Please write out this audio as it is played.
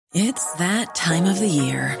It's that time of the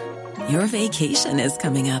year. Your vacation is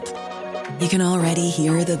coming up. You can already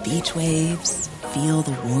hear the beach waves, feel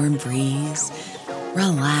the warm breeze,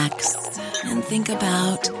 relax, and think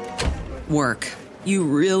about work. You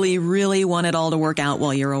really, really want it all to work out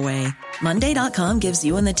while you're away. Monday.com gives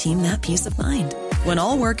you and the team that peace of mind. When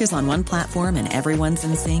all work is on one platform and everyone's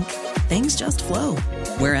in sync, things just flow.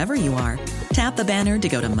 Wherever you are, tap the banner to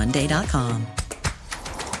go to Monday.com.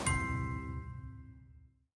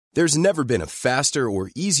 There's never been a faster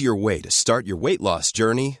or easier way to start your weight loss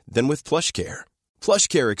journey than with PlushCare.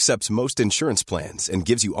 PlushCare accepts most insurance plans and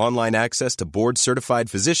gives you online access to board-certified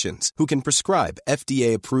physicians who can prescribe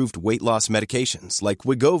FDA-approved weight loss medications like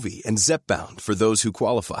Wegovy and Zepbound for those who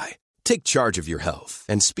qualify. Take charge of your health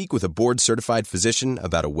and speak with a board-certified physician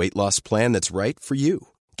about a weight loss plan that's right for you.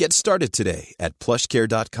 Get started today at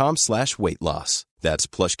plushcare.com/weight loss. That's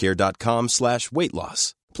plushcare.com/weight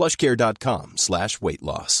loss. plushcare.com/weight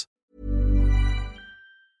loss.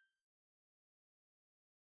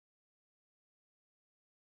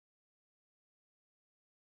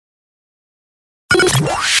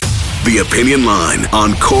 The Opinion Line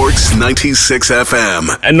on Cork's 96 FM.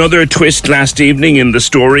 Another twist last evening in the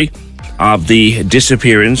story of the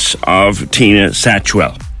disappearance of Tina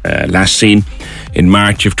Satchwell, last seen in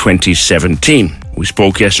March of 2017. We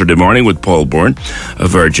spoke yesterday morning with Paul Byrne of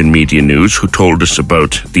Virgin Media News, who told us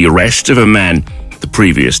about the arrest of a man the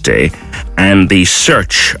previous day and the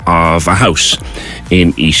search of a house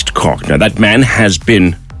in East Cork. Now, that man has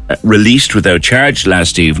been released without charge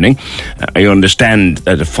last evening. I understand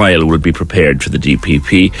that a file will be prepared for the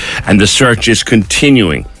DPP and the search is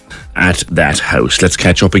continuing at that house. Let's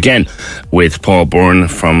catch up again with Paul Byrne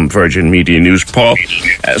from Virgin Media News. Paul,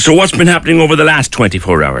 so what's been happening over the last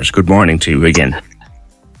 24 hours? Good morning to you again.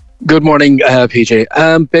 Good morning, PJ.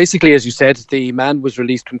 Basically, as you said, the man was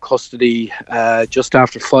released from custody just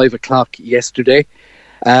after 5 o'clock yesterday.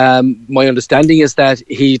 My understanding is that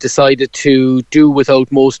he decided to do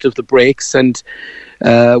without most of the breaks, and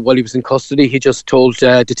while he was in custody, he just told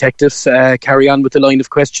detectives carry on with the line of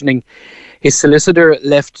questioning. His solicitor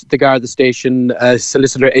left the Garda station.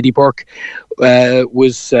 Solicitor Eddie Burke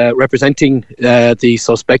was representing the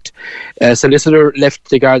suspect. Solicitor left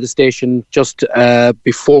the Garda station just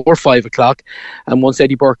before 5 o'clock, and once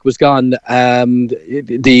Eddie Burke was gone,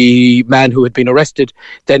 the man who had been arrested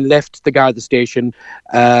then left the Garda station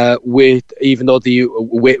even though the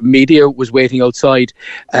media was waiting outside,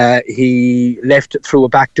 he left through a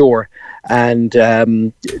back door and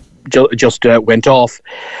just went off.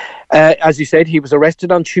 As you said, he was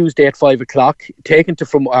arrested on Tuesday at 5 o'clock, taken to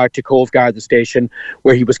Cove Garda station,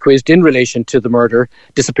 where he was quizzed in relation to the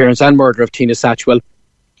disappearance and murder of Tina Satchwell,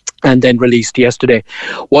 and then released yesterday.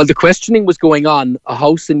 While the questioning was going on, a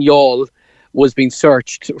house in Youghal was being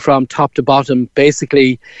searched from top to bottom.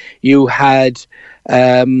 Basically, you had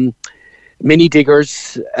mini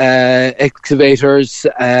diggers, excavators,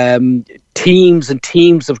 teams and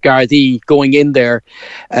teams of Gardaí going in there,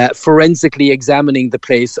 forensically examining the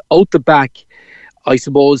place. Out the back, I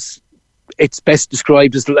suppose it's best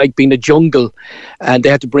described as like being a jungle, and they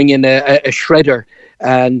had to bring in a shredder,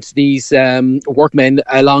 and these workmen,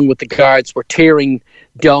 along with the guards, were tearing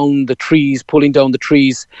down the trees, pulling down the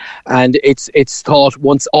trees, and it's thought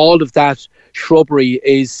once all of that shrubbery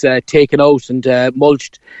is taken out and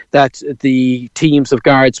mulched, that the teams of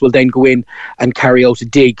guards will then go in and carry out a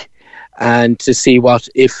dig and to see what,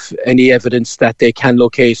 if any, evidence that they can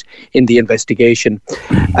locate in the investigation.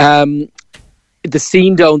 The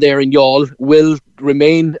scene down there in Youghal will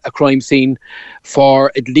remain a crime scene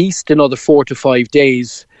for at least another 4 to 5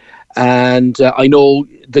 days. And I know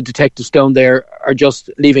the detectives down there are just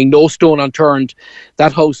leaving no stone unturned.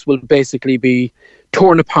 That house will basically be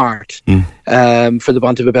torn apart, for the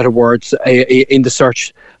want of a better words, in the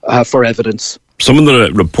search for evidence. Some of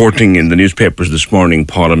the reporting in the newspapers this morning,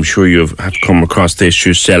 Paul, I'm sure you have come across this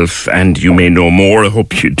yourself, and you may know more, I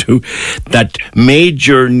hope you do, that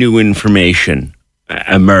major new information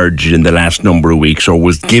emerged in the last number of weeks, or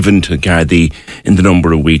was given to Gardaí in the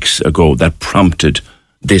number of weeks ago, that prompted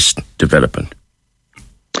this development.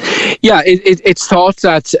 Yeah, it's thought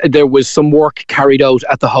that there was some work carried out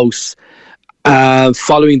at the house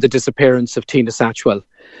following the disappearance of Tina Satchwell.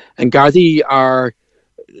 And Gardaí are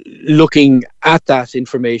looking at that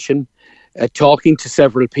information, talking to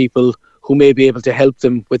several people who may be able to help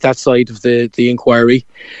them with that side of the inquiry.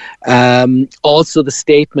 Also, the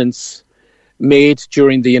statements made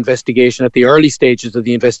during the investigation, at the early stages of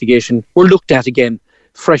the investigation, were looked at again,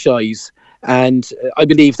 fresh eyes. And I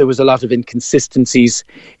believe there was a lot of inconsistencies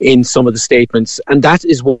in some of the statements. And that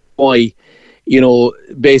is why,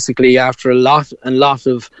 basically after a lot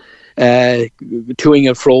of toing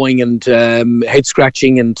and froing and head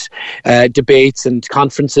scratching and debates and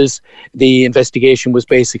conferences, the investigation was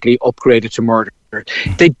basically upgraded to murder.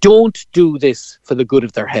 They don't do this for the good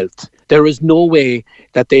of their health. There is no way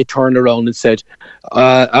that they turned around and said,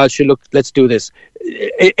 look, let's do this.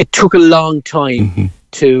 It took a long time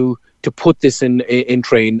to put this in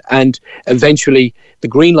train, and eventually the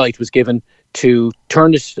green light was given to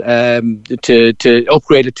turn it to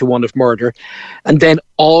upgrade it to one of murder, and then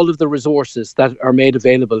all of the resources that are made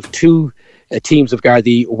available to teams of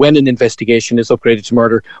Gardaí when an investigation is upgraded to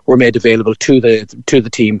murder were made available to the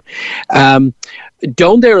team.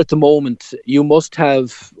 Down there at the moment, you must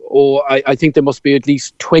have, I think there must be at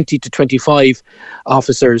least 20 to 25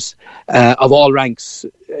 officers of all ranks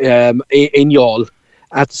in Youghal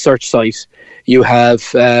at the search site. You have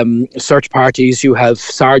search parties, you have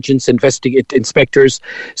sergeants, inspectors,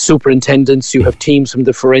 superintendents, you have teams from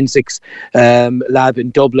the forensics lab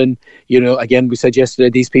in Dublin. Again, we said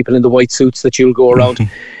yesterday, these people in the white suits that you'll go around.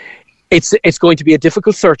 It's going to be a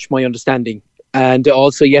difficult search, my understanding. And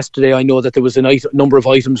also yesterday, I know that there was a number of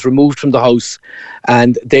items removed from the house,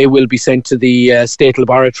 and they will be sent to the state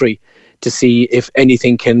laboratory to see if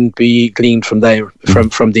anything can be gleaned from there,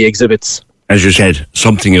 from the exhibits. As you said,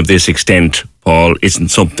 something of this extent, Paul, isn't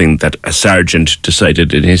something that a sergeant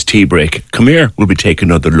decided in his tea break. Come here, we'll be taking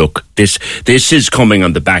another look. This is coming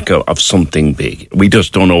on the back of something big. We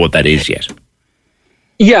just don't know what that is yet.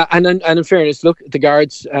 Yeah, and in fairness, look, the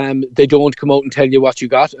guards, they don't come out and tell you what you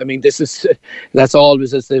got. I mean, that's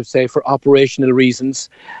always, as they say, for operational reasons.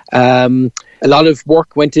 A lot of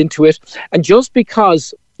work went into it. And just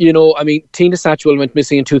because, Tina Satchwell went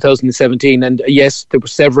missing in 2017, and yes, there were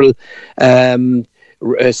several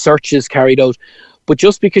searches carried out. But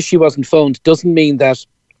just because she wasn't found doesn't mean that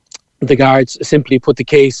the guards simply put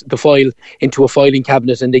the file into a filing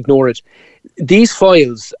cabinet and ignore it. These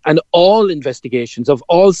files and all investigations of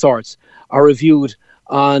all sorts are reviewed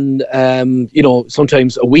on,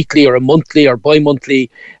 sometimes a weekly or a monthly or bi-monthly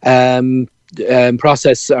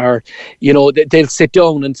process. Or, they'll sit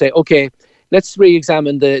down and say, okay, let's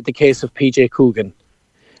re-examine the case of PJ Coogan.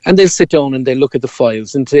 And they'll sit down and they'll look at the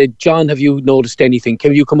files and say, John, have you noticed anything?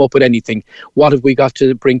 Can you come up with anything? What have we got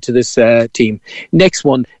to bring to this team? Next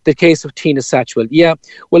one, the case of Tina Satchwell. Yeah,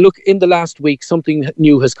 well, look, in the last week, something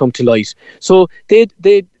new has come to light. So they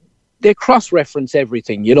cross-reference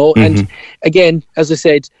everything, And again, as I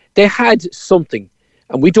said, they had something.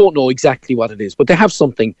 And we don't know exactly what it is, but they have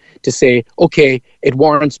something to say, okay, it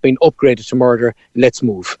warrants being upgraded to murder. Let's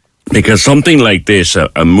move. Because something like this,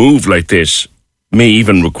 a move like this, may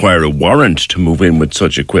even require a warrant to move in with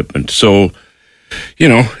such equipment. So,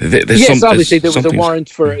 obviously there was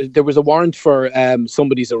a warrant for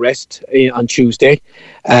somebody's arrest on Tuesday,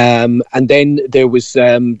 and then there was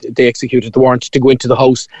they executed the warrant to go into the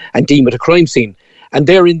house and deem it a crime scene, and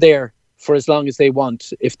they're in there for as long as they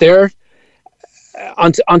want. If they're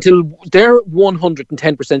until they're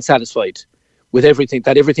 110% satisfied with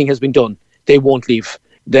everything has been done, they won't leave.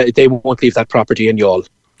 They won't leave that property in Youghal.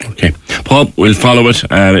 Okay. Paul, we'll follow it.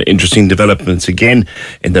 Interesting developments again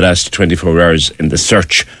in the last 24 hours in the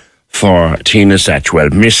search for Tina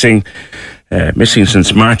Satchwell. Missing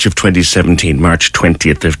since March of 2017, March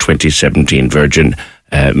 20th of 2017. Virgin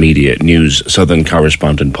Media News Southern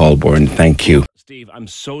correspondent Paul Bourne, thank you. Steve, I'm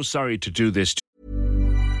so sorry to do this.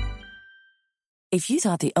 If you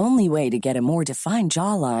thought the only way to get a more defined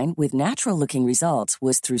jawline with natural-looking results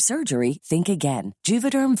was through surgery, think again.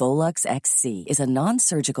 Juvederm Volux XC is a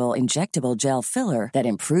non-surgical injectable gel filler that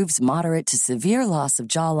improves moderate to severe loss of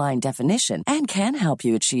jawline definition and can help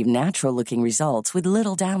you achieve natural-looking results with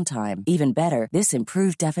little downtime. Even better, this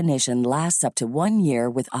improved definition lasts up to 1 year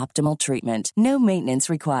with optimal treatment. No maintenance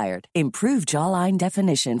required. Improve jawline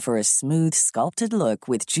definition for a smooth, sculpted look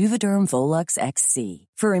with Juvederm Volux XC.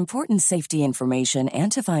 For important safety information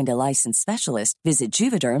and to find a licensed specialist, visit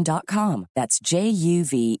Juvederm.com. That's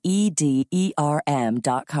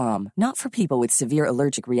JUVEDERM.com. Not for people with severe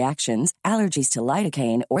allergic reactions, allergies to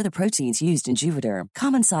lidocaine, or the proteins used in Juvederm.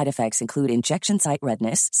 Common side effects include injection site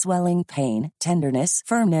redness, swelling, pain, tenderness,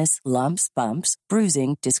 firmness, lumps, bumps,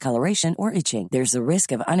 bruising, discoloration, or itching. There's a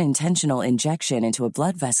risk of unintentional injection into a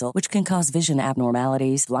blood vessel, which can cause vision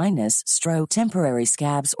abnormalities, blindness, stroke, temporary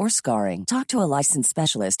scabs, or scarring. Talk to a licensed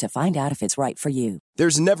specialist to find out if it's right for you.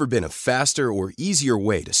 There's never been a faster or easier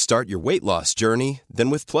way to start your weight loss journey than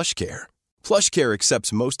with PlushCare. PlushCare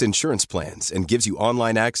accepts most insurance plans and gives you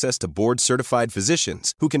online access to board-certified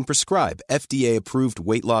physicians who can prescribe FDA-approved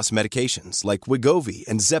weight loss medications like Wegovy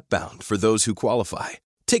and Zepbound for those who qualify.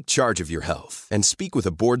 Take charge of your health and speak with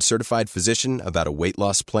a board-certified physician about a weight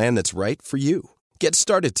loss plan that's right for you. Get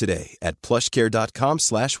started today at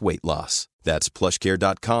plushcare.com/weight-loss. That's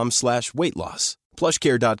plushcare.com/weight-loss.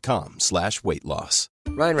 plushcare.com/weight-loss.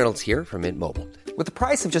 Ryan Reynolds here from Mint Mobile. With the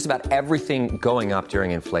price of just about everything going up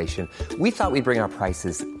during inflation, we thought we'd bring our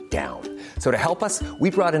prices down. So to help us,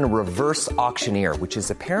 we brought in a reverse auctioneer, which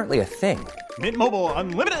is apparently a thing. Mint Mobile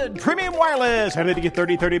Unlimited Premium Wireless. How to get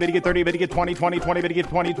 30, 30, bit to get 30, bit to get 20, 20, 20, bit to get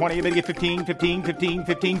 20, 20, bit to get 15, 15, 15,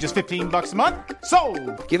 15, just $15 a month?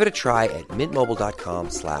 Sold! Give it a try at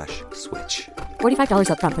mintmobile.com/switch. $45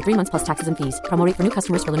 up front for 3 months plus taxes and fees. Promo rate for new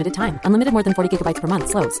customers for limited time. Unlimited more than 40 gigabytes per month.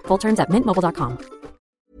 Slows full terms at mintmobile.com.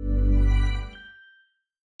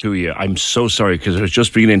 To you. I'm so sorry because I was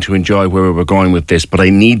just beginning to enjoy where we were going with this, but I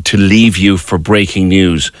need to leave you for breaking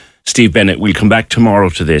news. Steve Bennett, we'll come back tomorrow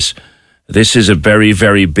to this. This is a very,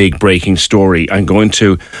 very big breaking story. I'm going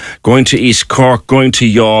to East Cork, going to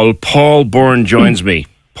Youghal. Paul Byrne joins me.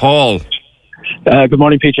 Paul. Good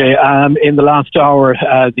morning, PJ. In the last hour,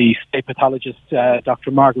 the state pathologist, Dr.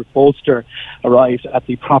 Margaret Bolster, arrived at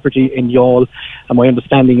the property in Youghal, and my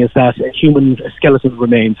understanding is that human skeleton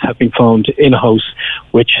remains have been found in a house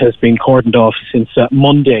which has been cordoned off since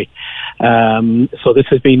Monday. So this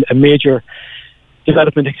has been a major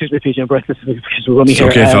development. Excuse me, PJ, I'm breathless because we're running here.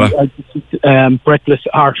 Okay, fella. Breathless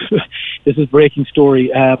art. This is breaking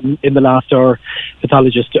story. In the last hour,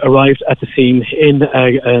 pathologist arrived at the scene in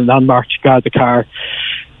a unmarked Garda car,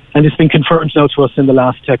 and it's been confirmed now to us in the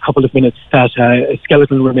last couple of minutes that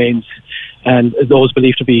skeletal remains and those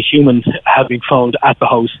believed to be human have been found at the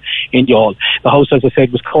house in Youghal. The house, as I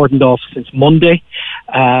said, was cordoned off since Monday.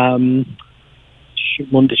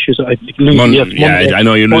 Monday, Tuesday. Monday. I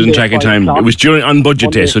know you're losing track of time. It was on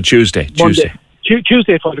budget day, so Tuesday. Tuesday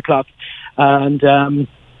at 5 o'clock. And a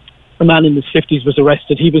man in his 50s was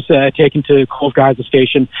arrested. He was taken to Cove Garda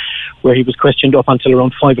Station, where he was questioned up until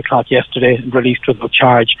around 5 o'clock yesterday and released without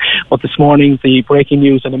charge. But this morning, the breaking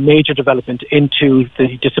news and a major development into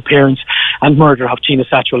the disappearance and murder of Tina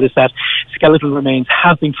Satchwell is that skeletal remains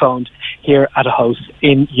have been found here at a house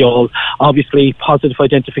in Youghal. Obviously, positive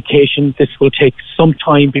identification. This will take some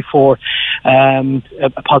time before a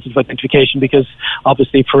positive identification, because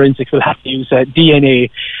obviously forensics will have to use DNA.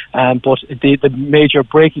 But the major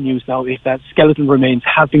breaking news now is that skeletal remains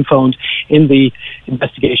have been found in the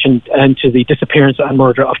investigation into the disappearance and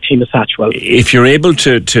murder of Tina Satchwell. If you're able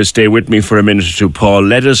to stay with me for a minute or two, Paul,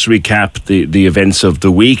 let us recap the events of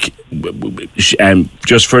the week.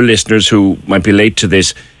 Just for listeners who might be late to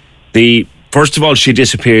this, first of all, she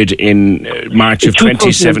disappeared in March of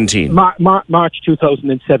 2017. March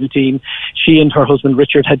 2017. She and her husband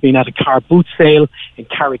Richard had been at a car boot sale in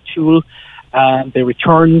Carricktool. They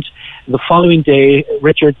returned. The following day,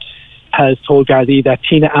 Richard has told Gardaí that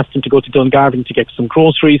Tina asked him to go to Dungarvan to get some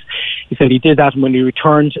groceries. He said he did that, and when he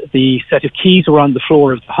returned, the set of keys were on the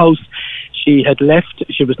floor of the house. She had left.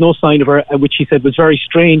 There was no sign of her, which he said was very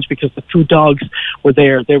strange because the two dogs were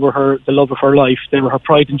there. They were the love of her life. They were her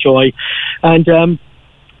pride and joy. And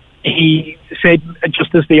he said,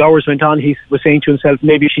 just as the hours went on, he was saying to himself,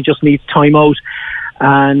 maybe she just needs time out.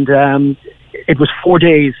 And it was 4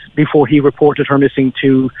 days before he reported her missing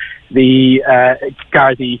to the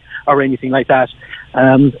Gardaí or anything like that.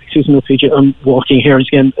 Excuse me, PJ, I'm walking here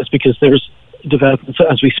again. It's because there's developments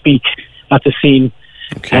as we speak at the scene.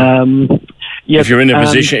 Okay. Yes, if you're in a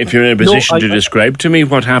position to describe to me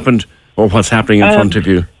what happened or what's happening in front of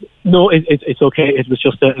you. No, it's okay. It was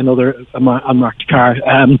just another unmarked car.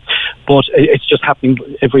 But it's just happening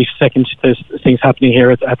every second. There's things happening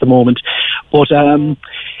here at the moment. But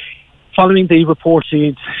following the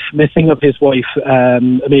reported missing of his wife, a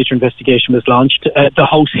major investigation was launched. The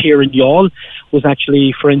house here in Youghal was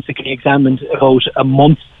actually forensically examined about a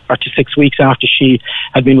month or to 6 weeks after she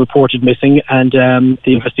had been reported missing, and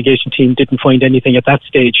the investigation team didn't find anything at that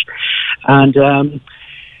stage. And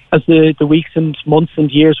as the weeks and months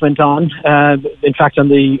and years went on, in fact, on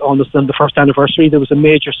the first anniversary, there was a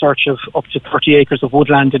major search of up to 30 acres of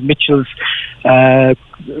woodland in Mitchell's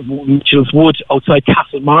Wood outside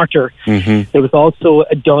Castlemartyr. Mm-hmm. There was also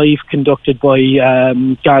a dive conducted by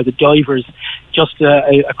Garda divers just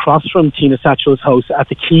across from Tina Satchwell's house at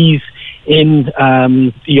the Quays in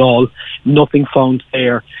Youghal. Nothing found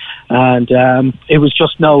there. And it was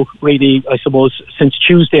just now, really, I suppose, since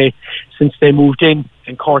Tuesday, since they moved in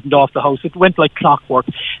and cordoned off the house. It went like clockwork.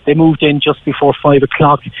 They moved in just before 5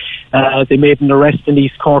 o'clock. They made an arrest in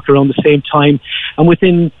East Cork around the same time. And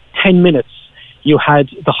within 10 minutes, you had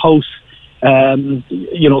the house,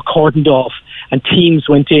 cordoned off, and teams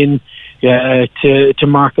went in to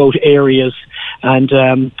mark out areas. And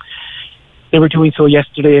They were doing so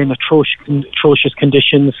yesterday in atrocious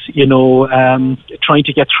conditions, trying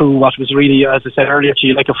to get through what was really, as I said earlier to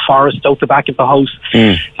you, like a forest out the back of the house.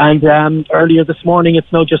 And earlier this morning,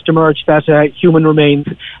 it's now just emerged that human remains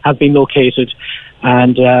have been located,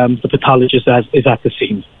 and the pathologist is at the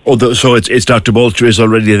scene. Oh, so it's Dr. Bolster is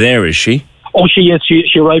already there, is she? Oh, she is.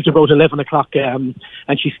 She arrived about 11 o'clock, and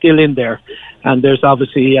she's still in there. And there's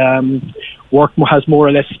obviously work has more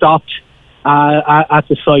or less stopped at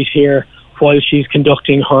the site here while she's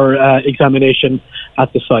conducting her examination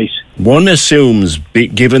at the site. One assumes,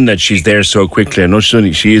 given that she's there so quickly, I know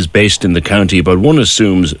she is based in the county, but one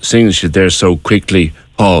assumes, seeing that she's there so quickly,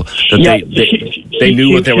 Paul, that they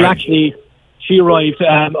knew what they were... She arrived,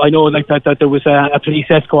 I know that there was a police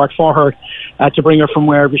escort for her to bring her from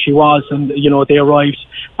wherever she was, and they arrived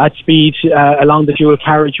at speed along the dual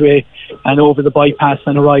carriageway and over the bypass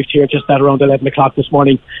and arrived here just at around 11 o'clock this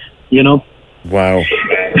morning, Wow.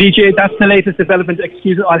 PJ, that's the latest development.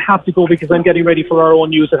 Excuse me, I'll have to go because I'm getting ready for our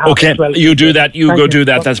own news at 12:30. Okay, you do that. You go do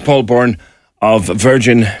that. That's Paul Byrne of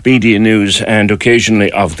Virgin Media News and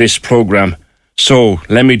occasionally of this programme. So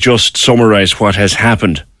let me just summarise what has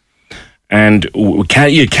happened. And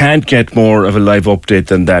you can't get more of a live update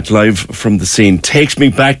than that. Live from the scene takes me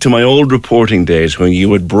back to my old reporting days when you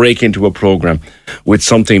would break into a programme with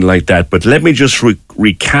something like that. But let me just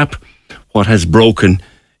recap what has broken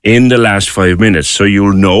in the last 5 minutes. So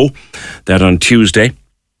you'll know that on Tuesday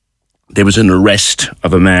there was an arrest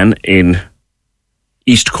of a man in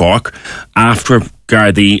East Cork after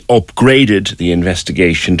Gardaí upgraded the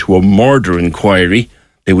investigation to a murder inquiry.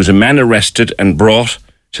 There was a man arrested and brought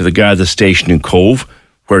to the Garda station in Cove,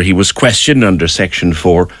 where he was questioned under Section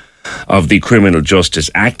 4 of the Criminal Justice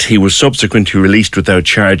Act. He was subsequently released without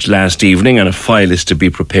charge last evening, and a file is to be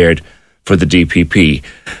prepared for the DPP.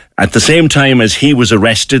 At the same time as he was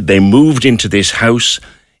arrested, they moved into this house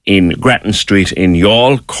in Grattan Street in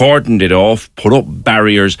Youghal, cordoned it off, put up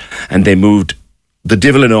barriers, and they moved the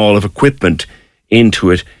devil and all of equipment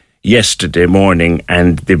into it yesterday morning,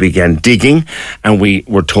 and they began digging, and we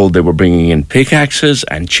were told they were bringing in pickaxes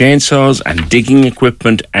and chainsaws and digging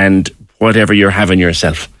equipment and whatever you're having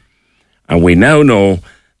yourself. And we now know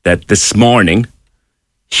that this morning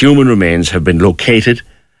human remains have been located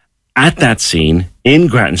at that scene in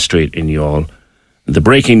Grattan Street in Youghal. The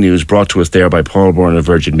breaking news brought to us there by Paul Byrne of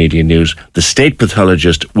Virgin Media News. The state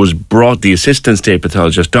pathologist was brought, the assistant state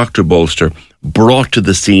pathologist, Dr. Bolster, brought to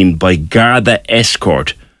the scene by Garda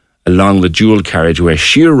escort along the dual carriageway.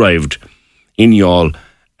 She arrived in Youghal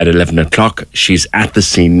at 11 o'clock. She's at the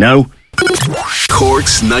scene now.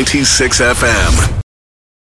 Cork's 96 FM.